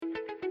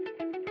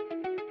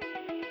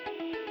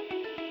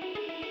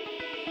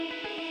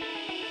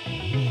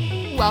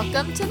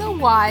Welcome to the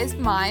Wise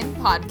Mind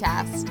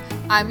Podcast.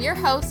 I'm your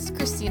host,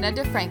 Christina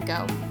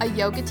DeFranco, a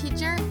yoga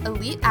teacher,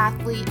 elite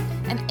athlete,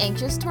 and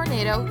anxious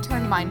tornado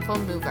turned mindful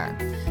mover.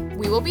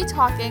 We will be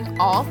talking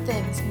all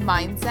things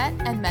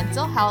mindset and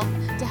mental health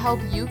to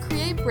help you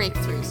create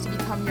breakthroughs to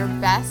become your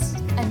best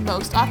and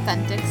most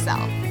authentic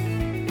self.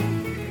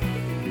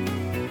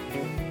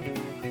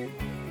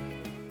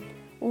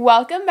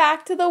 Welcome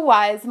back to the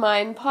Wise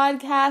Mind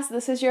Podcast.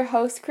 This is your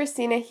host,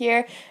 Christina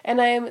here,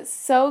 and I am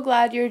so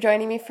glad you're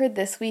joining me for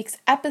this week's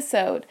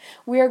episode.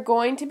 We are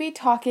going to be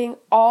talking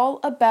all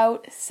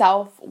about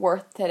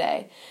self-worth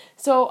today.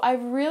 So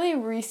I've really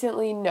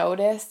recently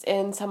noticed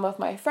in some of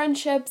my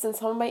friendships and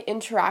some of my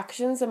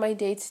interactions in my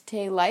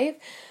day-to-day life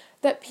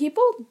that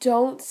people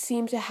don't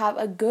seem to have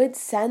a good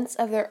sense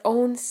of their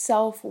own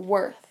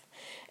self-worth.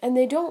 And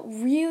they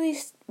don't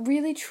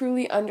really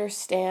truly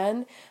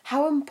understand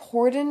how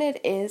important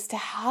it is to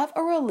have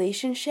a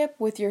relationship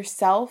with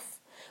yourself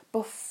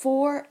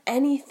before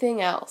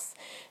anything else.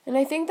 And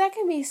I think that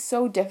can be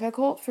so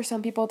difficult for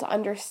some people to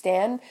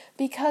understand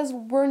because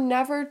we're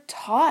never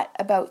taught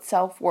about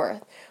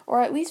self-worth,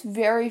 or at least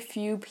very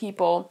few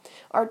people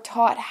are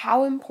taught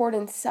how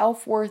important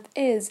self-worth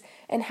is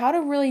and how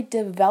to really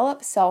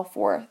develop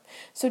self-worth.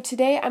 So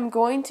today I'm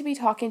going to be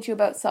talking to you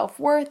about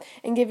self-worth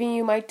and giving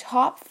you my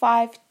top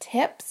 5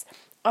 tips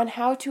on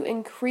how to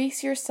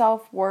increase your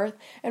self-worth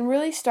and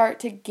really start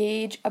to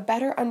gauge a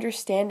better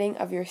understanding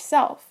of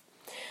yourself.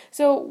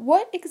 So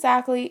what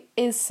exactly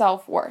is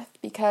self-worth?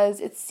 Because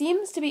it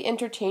seems to be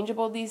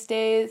interchangeable these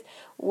days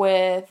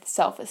with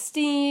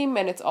self-esteem,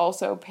 and it's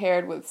also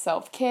paired with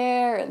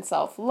self-care and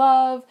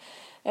self-love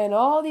and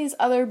all these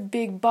other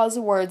big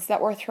buzzwords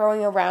that we're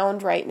throwing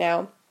around right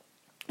now.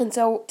 And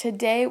so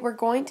today we're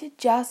going to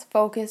just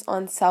focus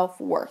on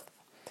self-worth.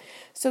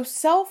 So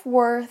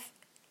self-worth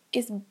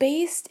is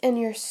based in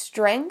your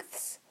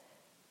strengths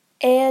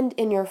and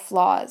in your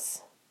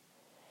flaws.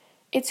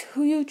 It's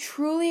who you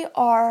truly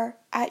are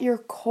at your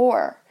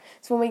core.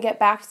 So when we get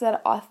back to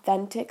that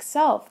authentic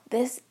self,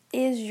 this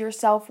is your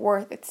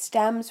self-worth. It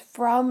stems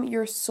from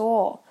your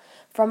soul,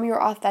 from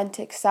your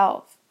authentic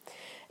self.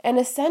 And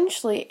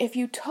essentially, if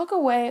you took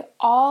away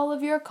all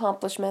of your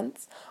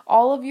accomplishments,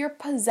 all of your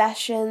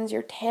possessions,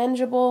 your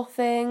tangible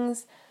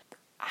things,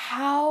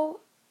 how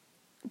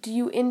do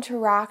you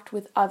interact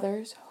with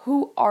others?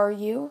 Who are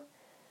you?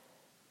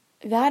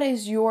 That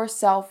is your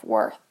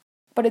self-worth.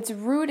 But it's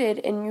rooted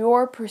in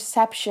your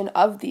perception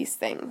of these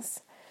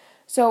things.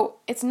 So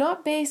it's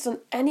not based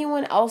on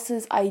anyone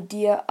else's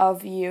idea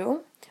of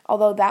you,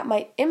 although that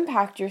might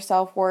impact your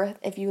self-worth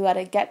if you let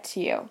it get to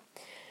you.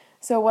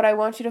 So what I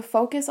want you to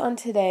focus on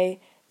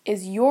today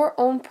is your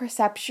own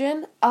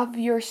perception of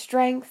your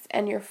strengths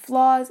and your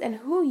flaws and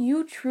who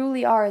you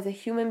truly are as a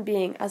human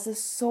being, as a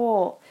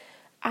soul,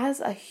 as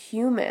a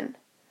human.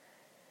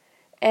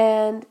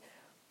 And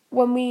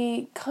when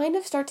we kind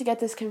of start to get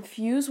this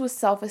confused with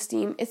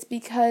self-esteem, it's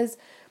because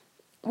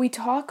we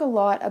talk a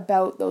lot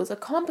about those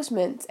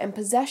accomplishments and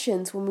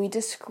possessions when we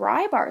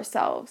describe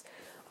ourselves.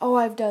 Oh,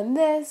 I've done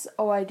this.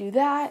 Oh, I do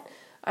that.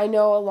 I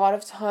know a lot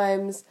of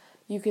times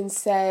you can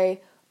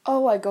say,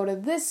 oh, I go to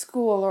this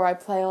school, or I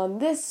play on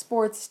this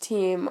sports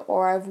team,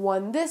 or I've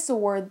won this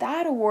award,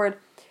 that award.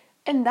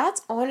 And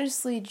that's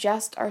honestly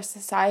just our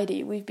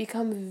society. We've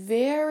become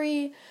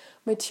very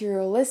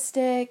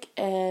materialistic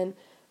and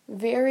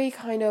very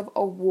kind of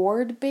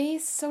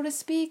award-based, so to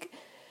speak.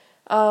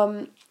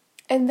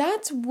 And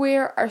that's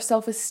where our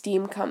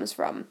self-esteem comes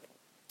from.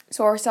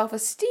 So our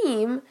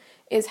self-esteem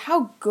is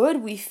how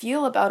good we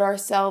feel about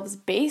ourselves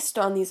based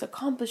on these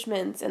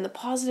accomplishments and the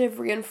positive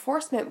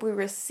reinforcement we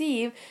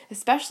receive,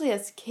 especially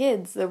as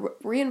kids, the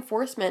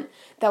reinforcement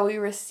that we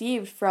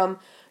received from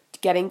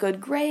getting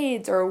good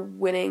grades or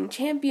winning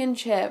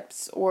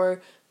championships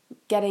or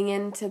getting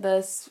into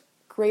this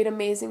great,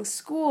 amazing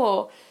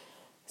school.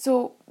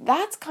 So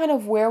that's kind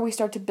of where we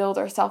start to build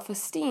our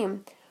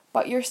self-esteem.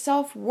 But your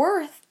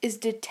self-worth is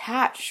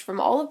detached from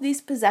all of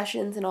these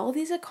possessions and all of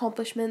these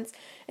accomplishments,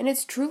 and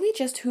it's truly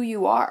just who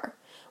you are,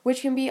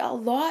 which can be a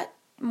lot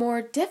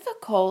more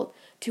difficult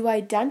to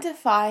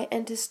identify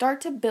and to start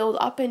to build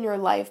up in your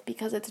life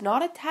because it's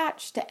not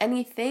attached to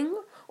anything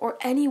or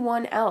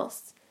anyone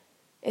else.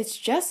 It's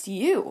just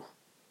you.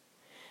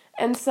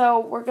 And so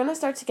we're going to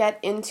start to get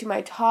into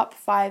my top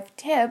 5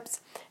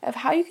 tips of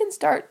how you can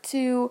start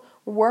to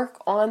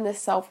work on this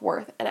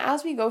self-worth. And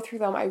as we go through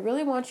them, I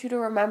really want you to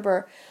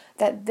remember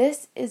that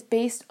this is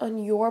based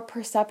on your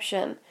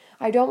perception.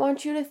 I don't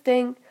want you to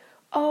think,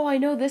 oh, I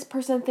know this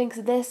person thinks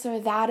this or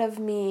that of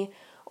me,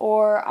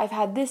 or I've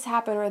had this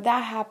happen or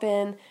that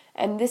happen,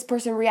 and this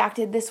person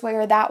reacted this way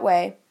or that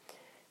way,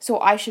 so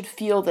I should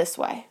feel this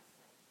way.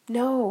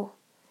 No.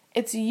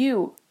 It's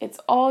you. It's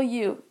all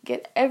you.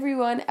 Get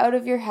everyone out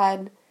of your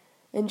head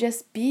and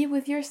just be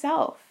with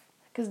yourself.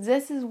 Because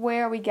this is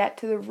where we get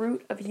to the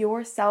root of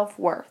your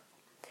self-worth.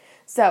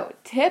 So,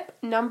 tip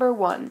number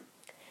 1,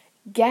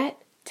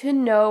 get to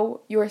know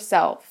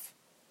yourself.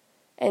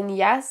 And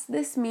yes,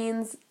 this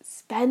means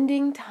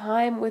spending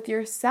time with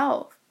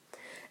yourself.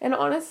 And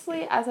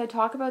honestly, as I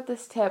talk about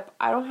this tip,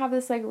 I don't have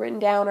this written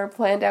down or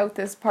planned out,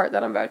 this part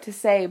that I'm about to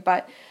say,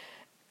 but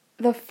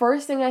the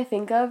first thing I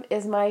think of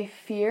is my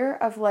fear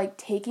of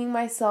taking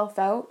myself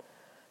out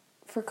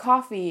for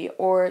coffee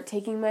or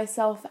taking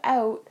myself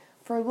out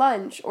for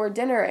lunch or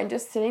dinner and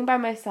just sitting by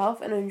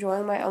myself and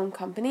enjoying my own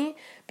company,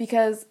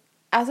 because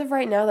as of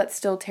right now that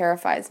still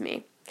terrifies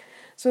me.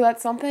 So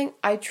that's something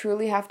I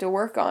truly have to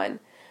work on.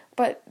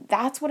 But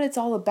that's what it's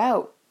all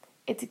about.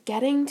 It's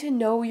getting to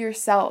know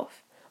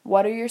yourself.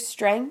 What are your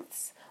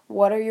strengths?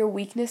 What are your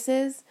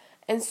weaknesses?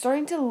 And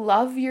starting to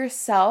love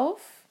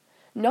yourself,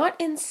 not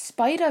in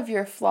spite of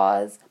your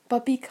flaws,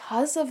 but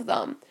because of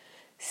them.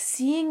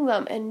 Seeing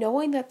them and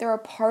knowing that they're a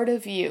part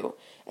of you.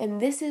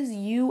 And this is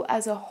you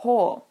as a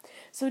whole.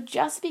 So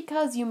just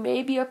because you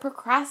may be a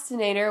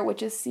procrastinator,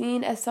 which is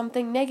seen as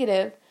something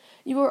negative,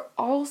 you are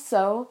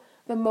also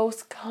the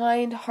most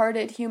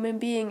kind-hearted human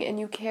being, and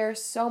you care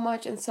so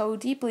much and so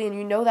deeply, and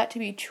you know that to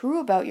be true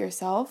about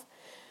yourself.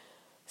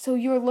 So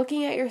you're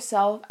looking at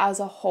yourself as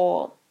a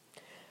whole.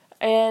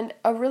 And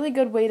a really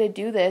good way to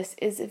do this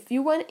is if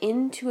you went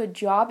into a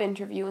job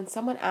interview and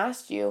someone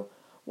asked you,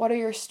 what are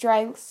your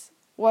strengths?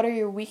 What are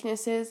your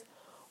weaknesses?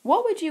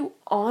 What would you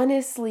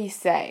honestly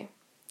say?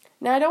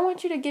 Now, I don't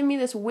want you to give me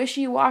this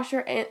wishy-washy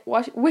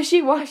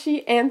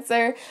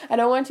answer. I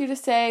don't want you to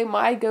say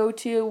my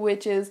go-to,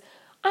 which is,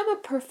 I'm a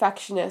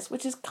perfectionist,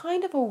 which is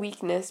kind of a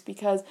weakness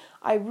because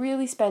I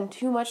really spend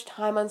too much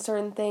time on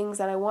certain things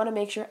and I want to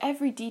make sure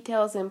every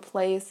detail is in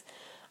place,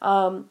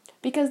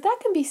 because that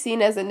can be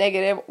seen as a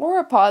negative or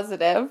a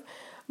positive,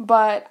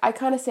 but I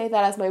kind of say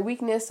that as my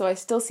weakness so I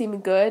still seem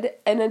good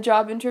in a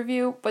job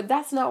interview, but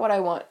that's not what I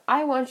want.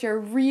 I want your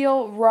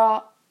real,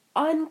 raw,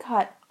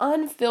 uncut,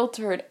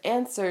 unfiltered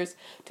answers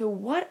to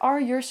what are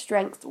your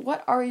strengths,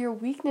 what are your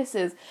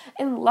weaknesses,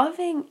 and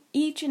loving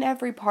each and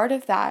every part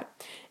of that.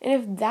 And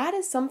if that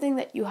is something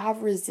that you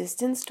have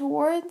resistance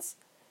towards,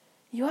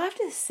 you have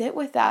to sit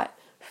with that,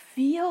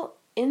 feel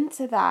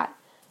into that,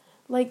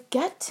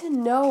 get to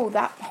know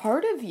that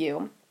part of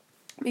you,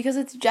 because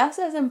it's just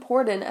as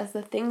important as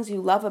the things you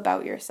love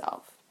about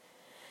yourself.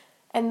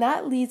 And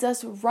that leads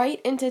us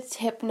right into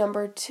tip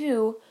number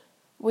 2,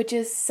 which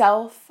is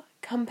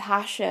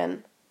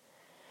self-compassion.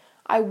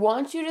 I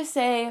want you to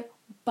say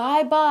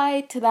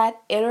bye-bye to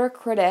that inner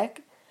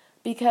critic,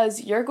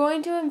 because you're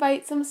going to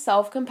invite some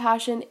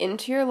self-compassion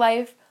into your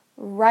life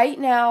right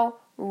now,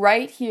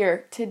 right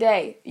here,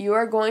 today. You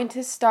are going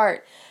to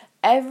start.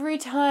 Every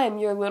time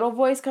your little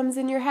voice comes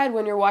in your head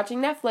when you're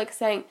watching Netflix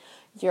saying,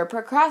 you're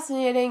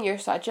procrastinating, you're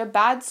such a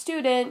bad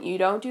student, you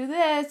don't do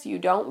this, you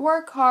don't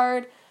work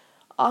hard,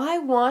 I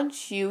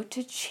want you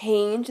to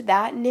change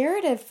that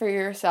narrative for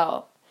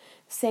yourself.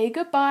 Say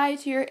goodbye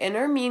to your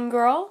inner mean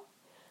girl.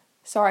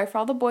 Sorry for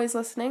all the boys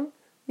listening.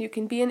 You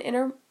can be an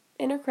inner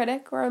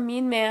critic or a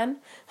mean man.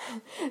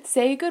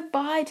 Say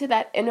goodbye to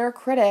that inner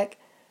critic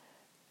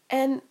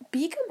and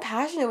be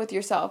compassionate with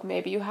yourself.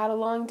 Maybe you had a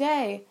long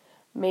day.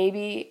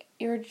 Maybe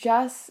you're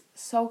just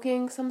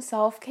soaking some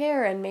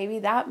self-care, and maybe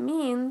that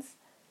means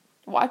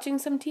watching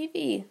some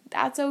TV.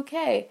 That's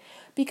okay.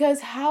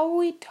 Because how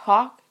we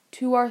talk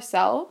to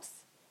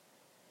ourselves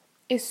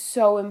is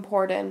so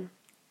important.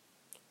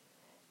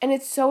 And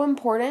it's so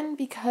important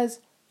because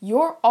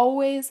you're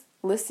always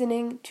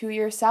listening to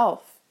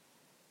yourself.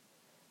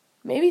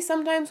 Maybe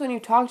sometimes when you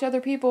talk to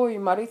other people or you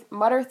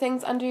mutter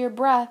things under your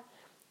breath,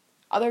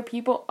 other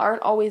people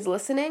aren't always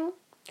listening,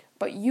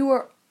 but you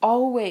are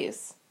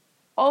always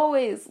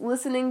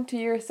listening to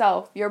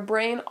yourself. Your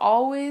brain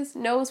always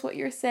knows what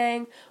you're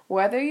saying,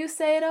 whether you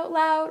say it out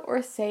loud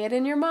or say it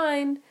in your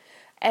mind.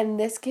 And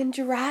this can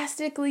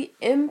drastically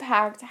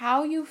impact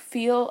how you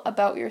feel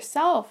about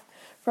yourself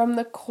from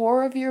the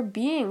core of your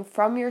being,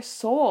 from your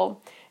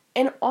soul.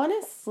 And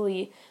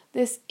honestly,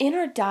 this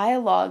inner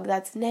dialogue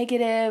that's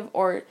negative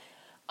or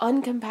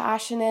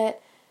uncompassionate,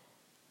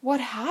 what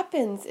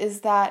happens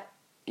is that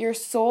your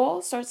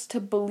soul starts to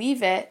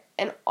believe it,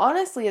 and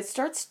honestly, it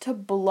starts to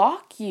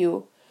block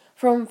you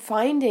from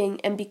finding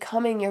and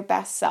becoming your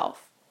best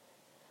self.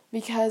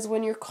 Because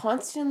when you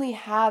constantly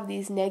have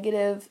these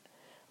negative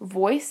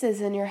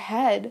voices in your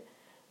head,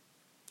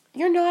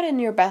 you're not in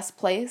your best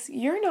place.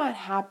 You're not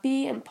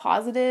happy and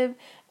positive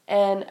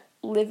and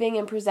living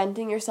and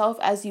presenting yourself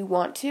as you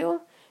want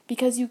to,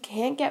 because you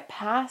can't get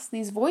past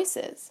these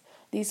voices,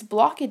 these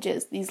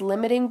blockages, these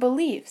limiting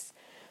beliefs.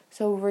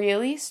 So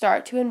really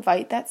start to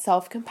invite that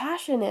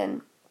self-compassion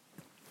in.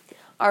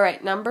 All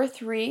right, number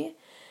 3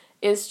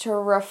 is to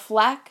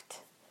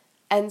reflect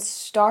and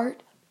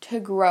start to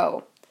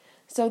grow.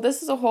 So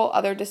this is a whole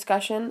other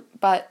discussion,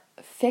 but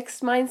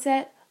fixed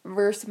mindset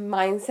versus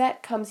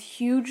mindset comes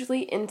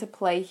hugely into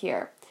play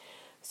here.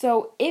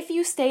 So if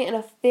you stay in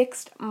a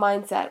fixed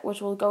mindset,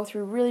 which we'll go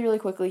through really, really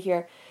quickly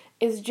here,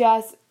 is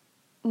just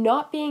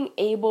not being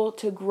able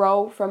to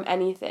grow from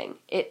anything.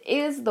 It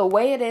is the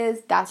way it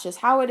is. That's just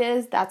how it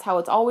is. That's how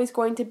it's always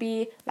going to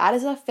be. That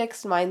is a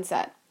fixed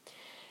mindset.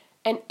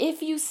 And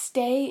if you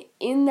stay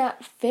in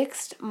that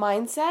fixed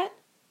mindset,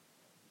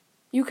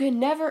 you can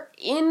never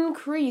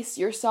increase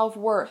your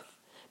self-worth,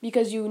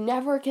 because you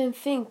never can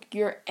think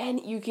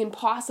you can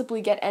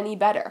possibly get any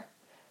better.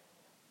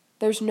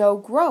 There's no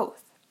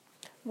growth.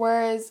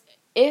 Whereas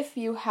if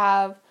you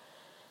have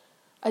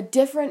a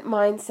different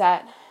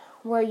mindset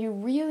where you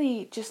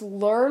really just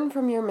learn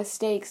from your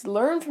mistakes,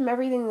 learn from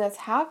everything that's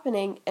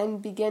happening,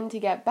 and begin to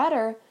get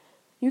better,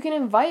 you can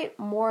invite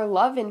more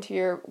love into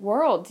your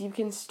world. You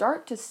can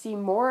start to see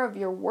more of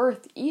your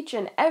worth each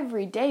and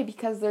every day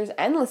because there's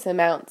endless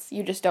amounts.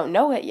 You just don't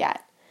know it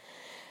yet.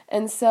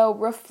 And so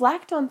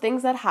reflect on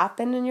things that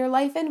happen in your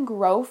life and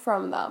grow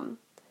from them.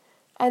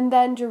 And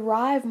then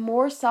derive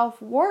more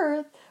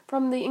self-worth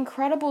from the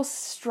incredible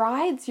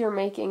strides you're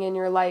making in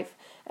your life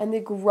and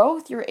the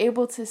growth you're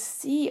able to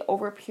see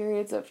over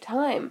periods of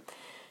time.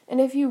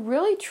 And if you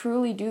really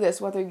truly do this,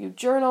 whether you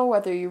journal,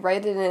 whether you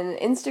write it in an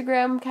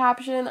Instagram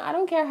caption, I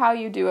don't care how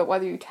you do it,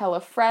 whether you tell a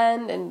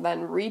friend and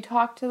then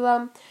re-talk to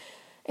them,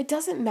 it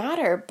doesn't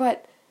matter.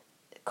 But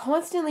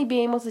constantly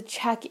being able to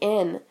check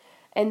in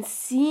and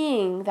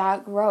seeing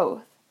that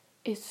growth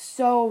is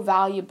so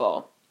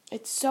valuable.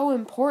 It's so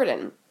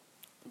important.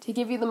 To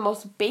give you the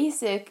most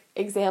basic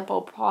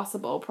example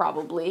possible,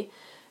 probably,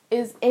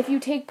 is if you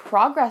take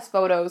progress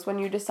photos when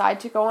you decide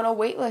to go on a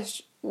weight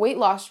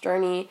loss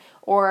journey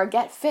or a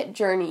get fit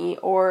journey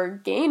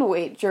or gain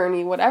weight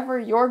journey, whatever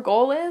your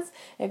goal is,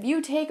 if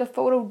you take a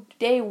photo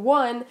day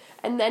 1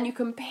 and then you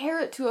compare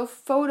it to a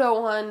photo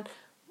on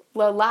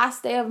the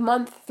last day of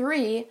month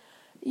 3,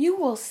 you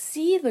will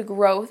see the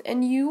growth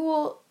and you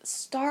will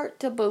start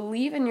to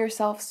believe in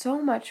yourself so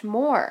much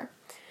more.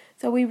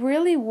 So we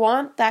really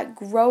want that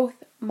growth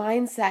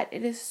mindset.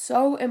 It is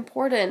so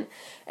important.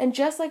 And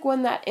just like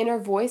when that inner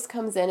voice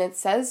comes in, it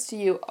says to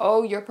you,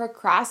 oh, you're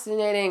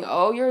procrastinating.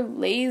 Oh, you're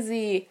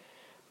lazy.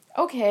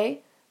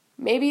 Okay,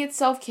 maybe it's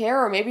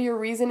self-care, or maybe your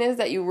reason is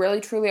that you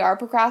really truly are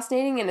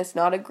procrastinating and it's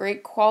not a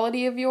great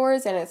quality of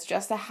yours and it's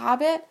just a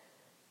habit.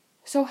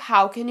 So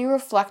how can you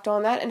reflect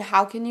on that and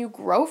how can you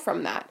grow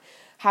from that?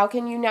 How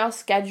can you now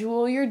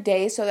schedule your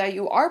day so that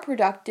you are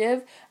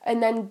productive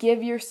and then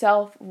give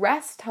yourself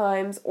rest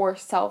times or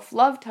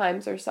self-love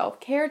times or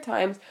self-care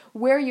times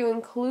where you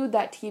include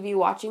that TV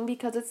watching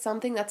because it's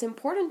something that's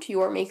important to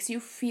you or makes you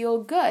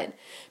feel good?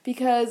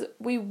 Because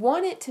we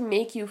want it to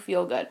make you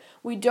feel good.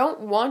 We don't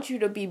want you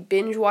to be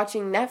binge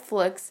watching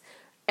Netflix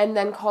and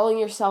then calling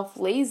yourself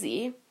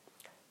lazy.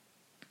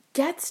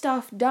 Get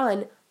stuff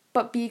done,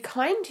 but be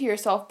kind to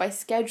yourself by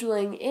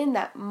scheduling in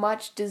that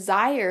much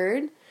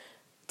desired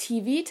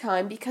TV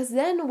time, because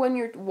then when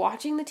you're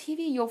watching the TV,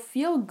 you'll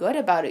feel good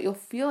about it. You'll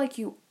feel like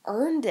you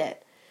earned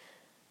it.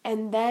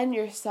 And then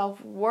your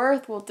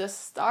self-worth will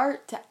just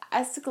start to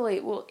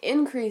escalate, will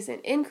increase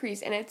and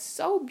increase. And it's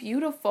so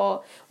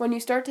beautiful when you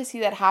start to see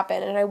that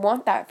happen. And I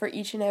want that for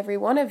each and every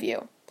one of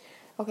you.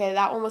 Okay,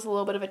 that one was a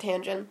little bit of a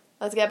tangent.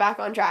 Let's get back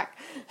on track.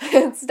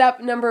 Step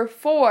number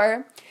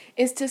 4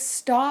 is to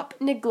stop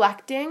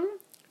neglecting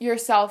your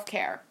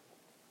self-care.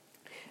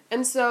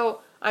 And so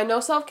I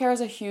know self-care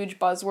is a huge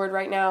buzzword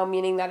right now,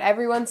 meaning that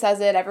everyone says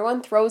it,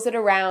 everyone throws it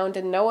around,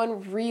 and no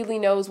one really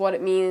knows what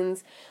it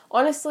means.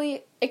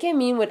 Honestly, it can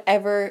mean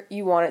whatever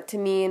you want it to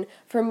mean.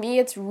 For me,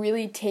 it's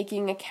really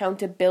taking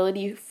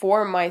accountability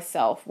for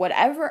myself.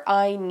 Whatever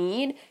I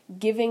need,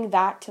 giving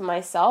that to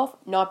myself,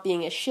 not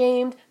being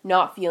ashamed,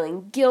 not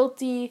feeling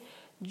guilty,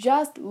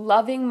 just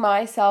loving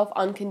myself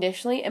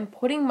unconditionally and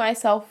putting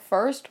myself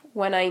first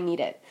when I need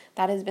it.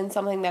 That has been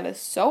something that is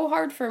so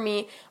hard for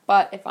me,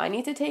 but if I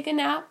need to take a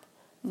nap,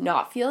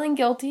 not feeling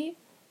guilty,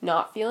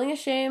 not feeling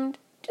ashamed,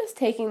 just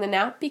taking the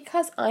nap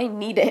because I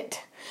need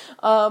it.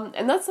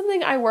 And that's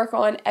something I work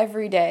on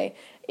every day.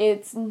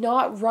 It's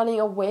not running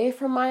away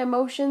from my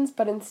emotions,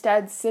 but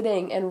instead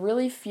sitting and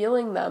really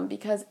feeling them,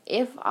 because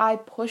if I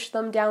push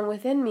them down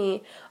within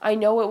me, I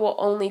know it will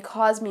only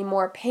cause me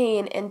more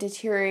pain and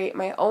deteriorate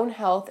my own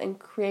health and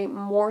create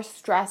more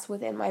stress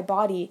within my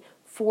body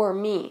for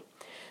me.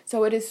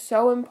 So it is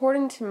so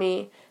important to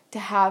me to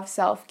have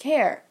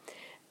self-care.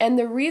 And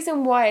the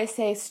reason why I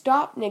say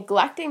stop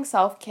neglecting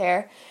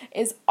self-care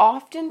is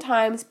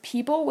oftentimes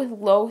people with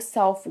low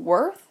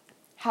self-worth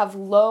have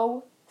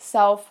low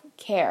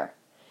self-care.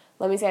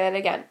 Let me say that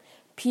again.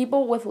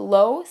 People with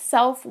low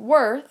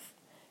self-worth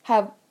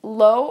have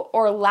low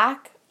or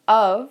lack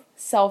of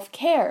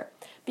self-care.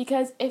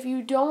 Because if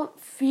you don't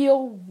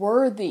feel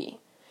worthy,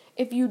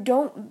 if you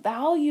don't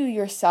value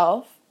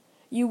yourself,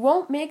 you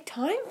won't make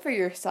time for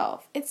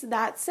yourself. It's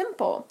that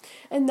simple.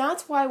 And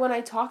that's why when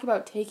I talk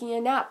about taking a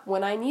nap,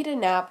 when I need a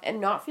nap and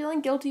not feeling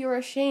guilty or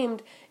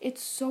ashamed,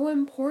 it's so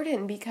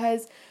important,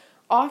 because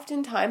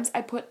oftentimes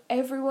I put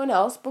everyone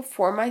else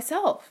before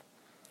myself.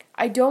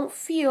 I don't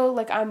feel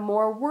like I'm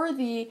more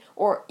worthy,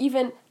 or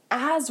even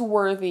as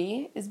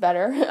worthy is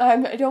better.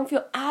 I don't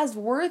feel as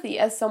worthy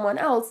as someone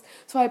else,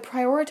 so I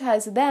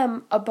prioritize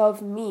them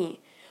above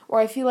me.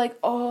 Or I feel like,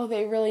 oh,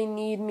 they really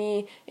need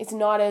me. It's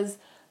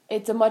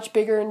a much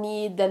bigger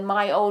need than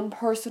my own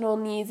personal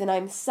needs, and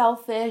I'm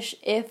selfish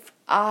if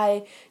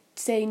I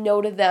say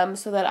no to them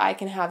so that I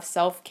can have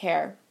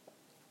self-care.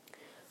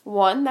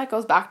 1, that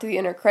goes back to the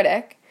inner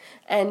critic,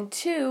 and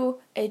 2,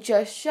 it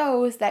just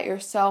shows that your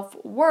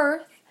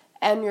self-worth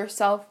and your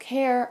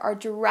self-care are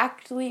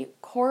directly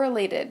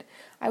correlated.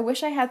 I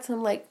wish I had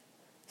some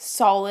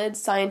solid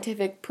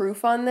scientific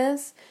proof on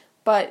this,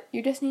 but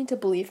you just need to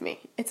believe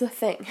me. It's a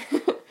thing.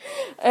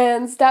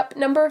 And step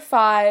number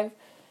 5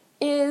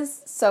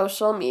 is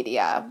social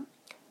media.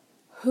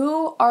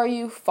 Who are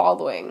you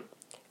following?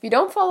 If you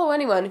don't follow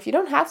anyone, if you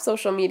don't have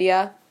social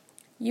media,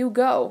 you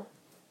go.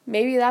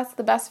 Maybe that's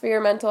the best for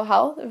your mental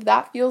health. If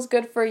that feels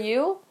good for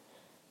you,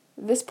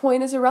 this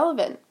point is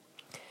irrelevant.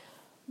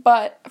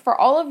 But for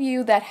all of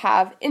you that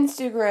have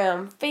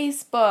Instagram,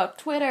 Facebook,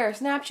 Twitter,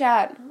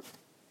 Snapchat,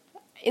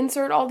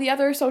 insert all the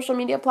other social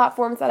media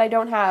platforms that I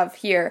don't have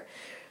here,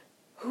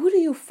 who do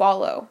you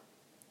follow?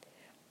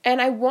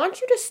 And I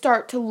want you to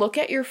start to look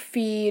at your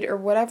feed or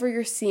whatever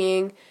you're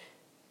seeing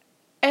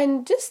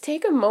and just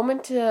take a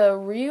moment to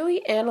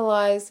really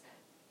analyze,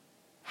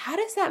 how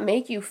does that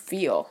make you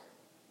feel?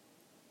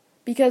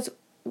 Because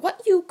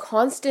what you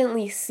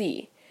constantly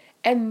see,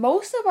 and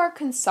most of our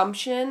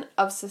consumption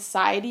of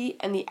society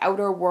and the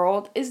outer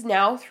world is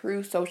now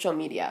through social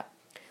media.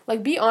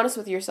 Be honest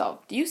with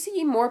yourself. Do you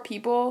see more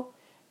people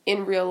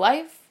in real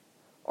life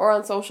or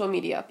on social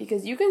media?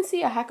 Because you can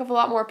see a heck of a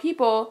lot more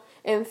people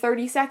in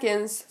 30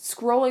 seconds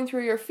scrolling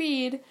through your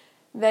feed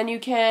than you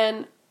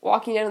can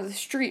walking down the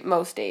street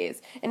most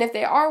days. And if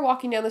they are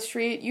walking down the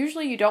street,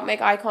 usually you don't make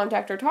eye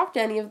contact or talk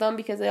to any of them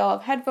because they all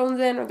have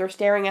headphones in or they're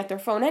staring at their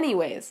phone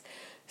anyways.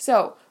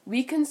 So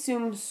we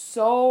consume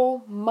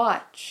so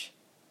much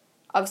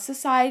of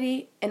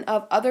society and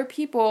of other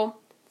people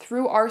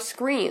through our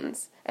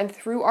screens and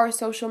through our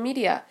social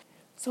media.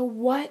 So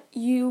what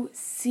you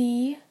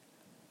see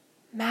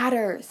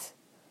matters.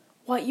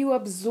 What you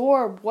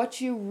absorb,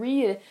 what you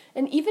read,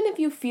 and even if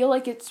you feel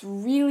like it's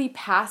really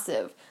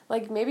passive,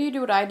 maybe you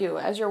do what I do,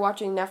 as you're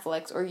watching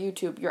Netflix or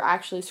YouTube, you're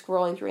actually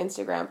scrolling through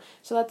Instagram,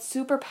 so that's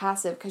super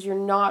passive because you're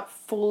not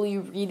fully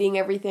reading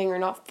everything or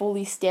not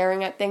fully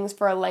staring at things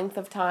for a length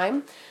of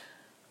time,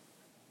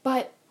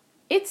 but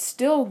it's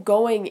still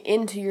going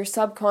into your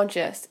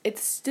subconscious,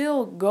 it's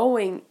still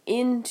going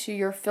into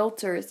your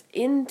filters,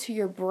 into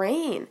your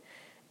brain,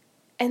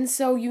 and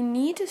so you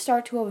need to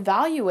start to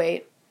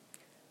evaluate,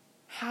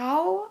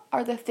 how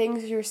are the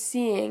things you're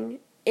seeing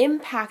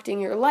impacting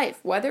your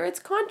life? Whether it's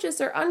conscious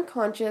or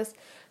unconscious,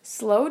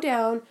 slow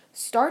down,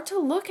 start to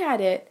look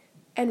at it,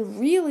 and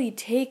really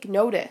take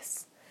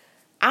notice.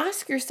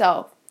 Ask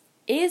yourself,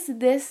 is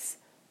this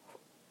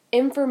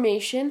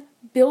information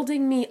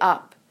building me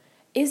up?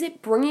 Is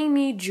it bringing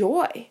me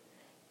joy?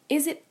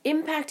 Is it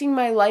impacting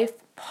my life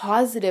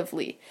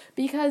positively?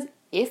 Because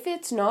if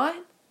it's not,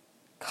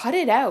 cut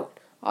it out.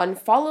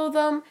 Unfollow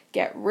them,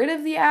 get rid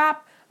of the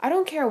app. I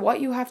don't care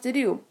what you have to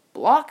do.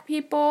 Block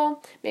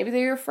people. Maybe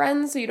they're your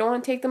friends, so you don't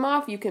want to take them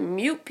off. You can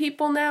mute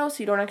people now,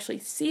 so you don't actually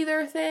see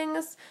their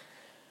things.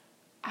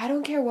 I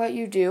don't care what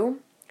you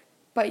do,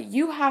 but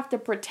you have to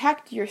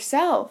protect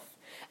yourself,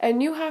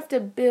 and you have to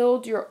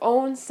build your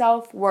own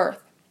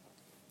self-worth.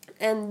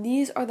 And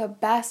these are the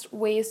best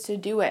ways to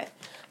do it.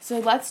 So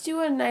let's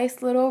do a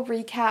nice little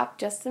recap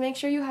just to make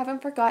sure you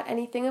haven't forgot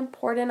anything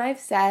important I've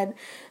said.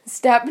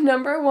 Step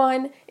number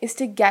 1 is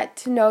to get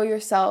to know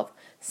yourself.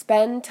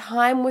 Spend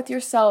time with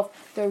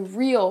yourself, the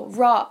real,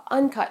 raw,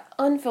 uncut,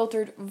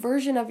 unfiltered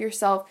version of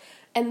yourself,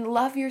 and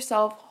love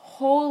yourself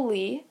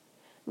wholly,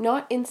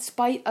 not in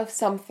spite of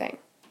something.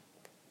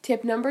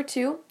 Tip number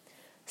 2,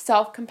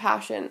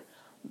 self-compassion.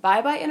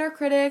 Bye-bye inner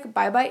critic,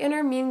 bye-bye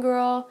inner mean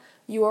girl.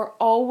 You are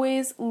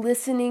always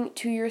listening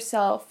to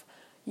yourself.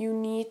 You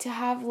need to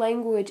have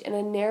language and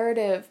a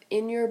narrative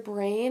in your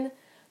brain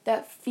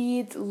that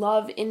feeds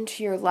love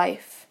into your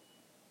life.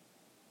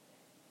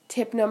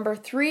 Tip number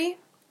 3,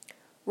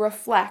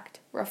 reflect.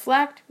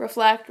 Reflect,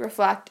 reflect,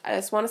 reflect. I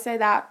just want to say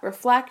that.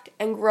 Reflect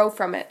and grow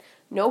from it.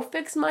 No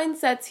fixed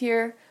mindsets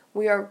here.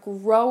 We are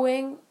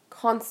growing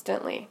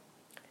constantly.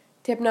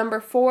 Tip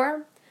number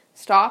 4,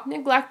 stop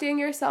neglecting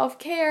your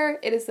self-care.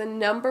 It is the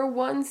number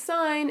 1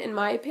 sign, in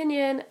my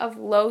opinion, of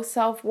low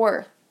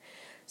self-worth.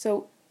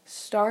 So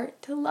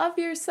start to love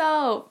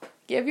yourself.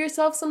 Give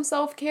yourself some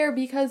self-care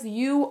because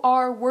you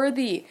are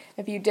worthy.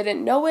 If you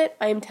didn't know it,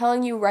 I am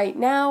telling you right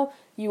now,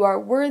 you are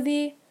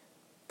worthy.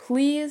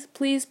 Please,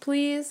 please,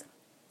 please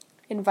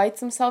invite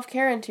some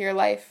self-care into your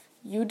life.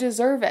 You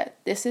deserve it.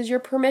 This is your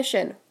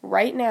permission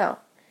right now.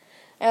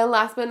 And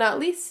last but not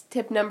least,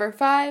 tip number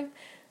 5,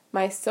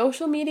 my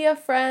social media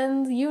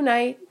friends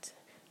unite.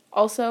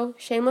 Also,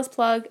 shameless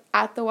plug,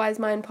 at the Wise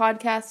Mind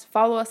Podcast.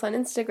 Follow us on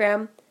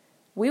Instagram.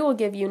 We will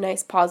give you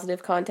nice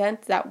positive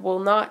content that will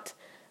not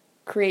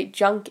create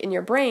junk in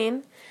your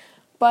brain.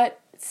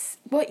 But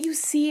what you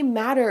see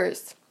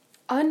matters.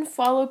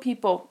 Unfollow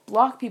people,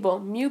 block people,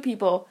 mute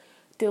people,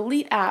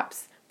 delete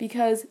apps,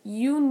 because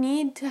you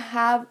need to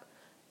have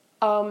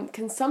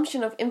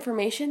consumption of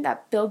information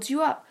that builds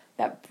you up,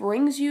 that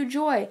brings you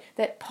joy,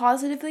 that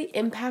positively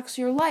impacts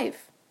your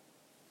life,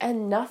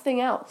 and nothing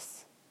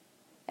else.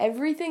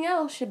 Everything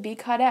else should be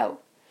cut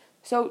out.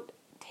 So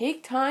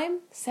take time,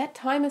 set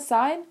time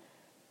aside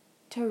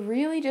to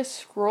really just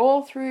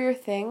scroll through your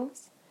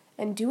things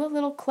and do a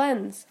little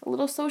cleanse, a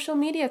little social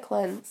media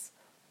cleanse.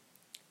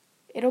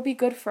 it'll be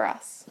good for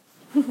us.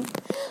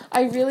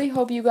 I really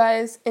hope you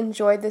guys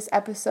enjoyed this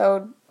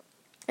episode.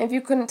 If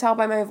you couldn't tell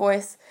by my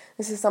voice,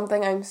 this is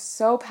something I'm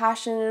so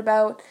passionate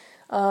about,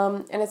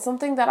 and it's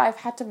something that I've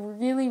had to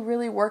really,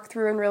 really work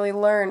through and really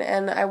learn,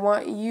 and I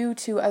want you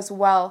to as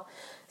well.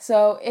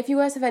 So if you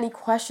guys have any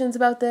questions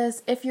about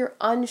this, if you're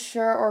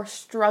unsure or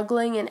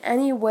struggling in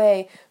any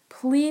way,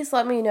 please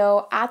let me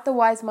know at the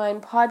Wise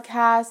Mind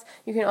Podcast.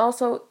 You can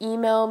also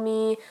email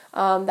me.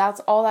 That's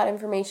all that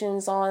information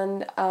is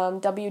on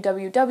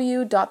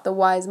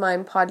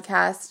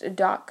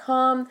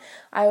www.thewisemindpodcast.com.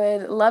 I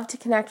would love to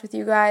connect with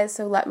you guys,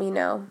 so let me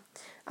know.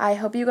 I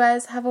hope you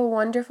guys have a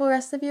wonderful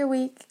rest of your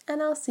week,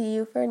 and I'll talk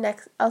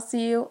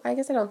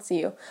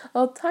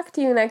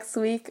to you next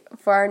week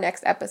for our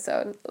next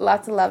episode.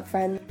 Lots of love,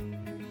 friends.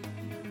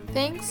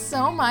 Thanks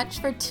so much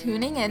for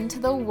tuning in to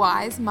the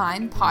Wise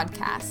Mind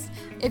Podcast.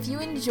 If you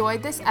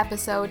enjoyed this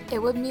episode,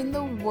 it would mean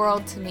the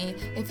world to me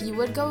if you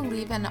would go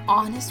leave an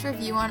honest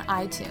review on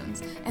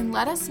iTunes and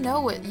let us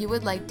know what you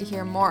would like to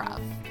hear more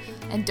of.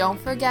 And don't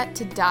forget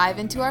to dive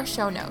into our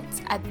show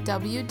notes at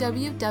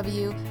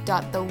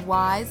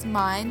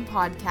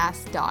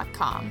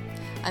www.thewisemindpodcast.com.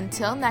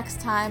 Until next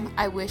time,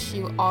 I wish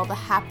you all the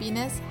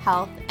happiness,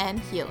 health, and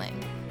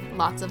healing.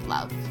 Lots of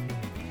love.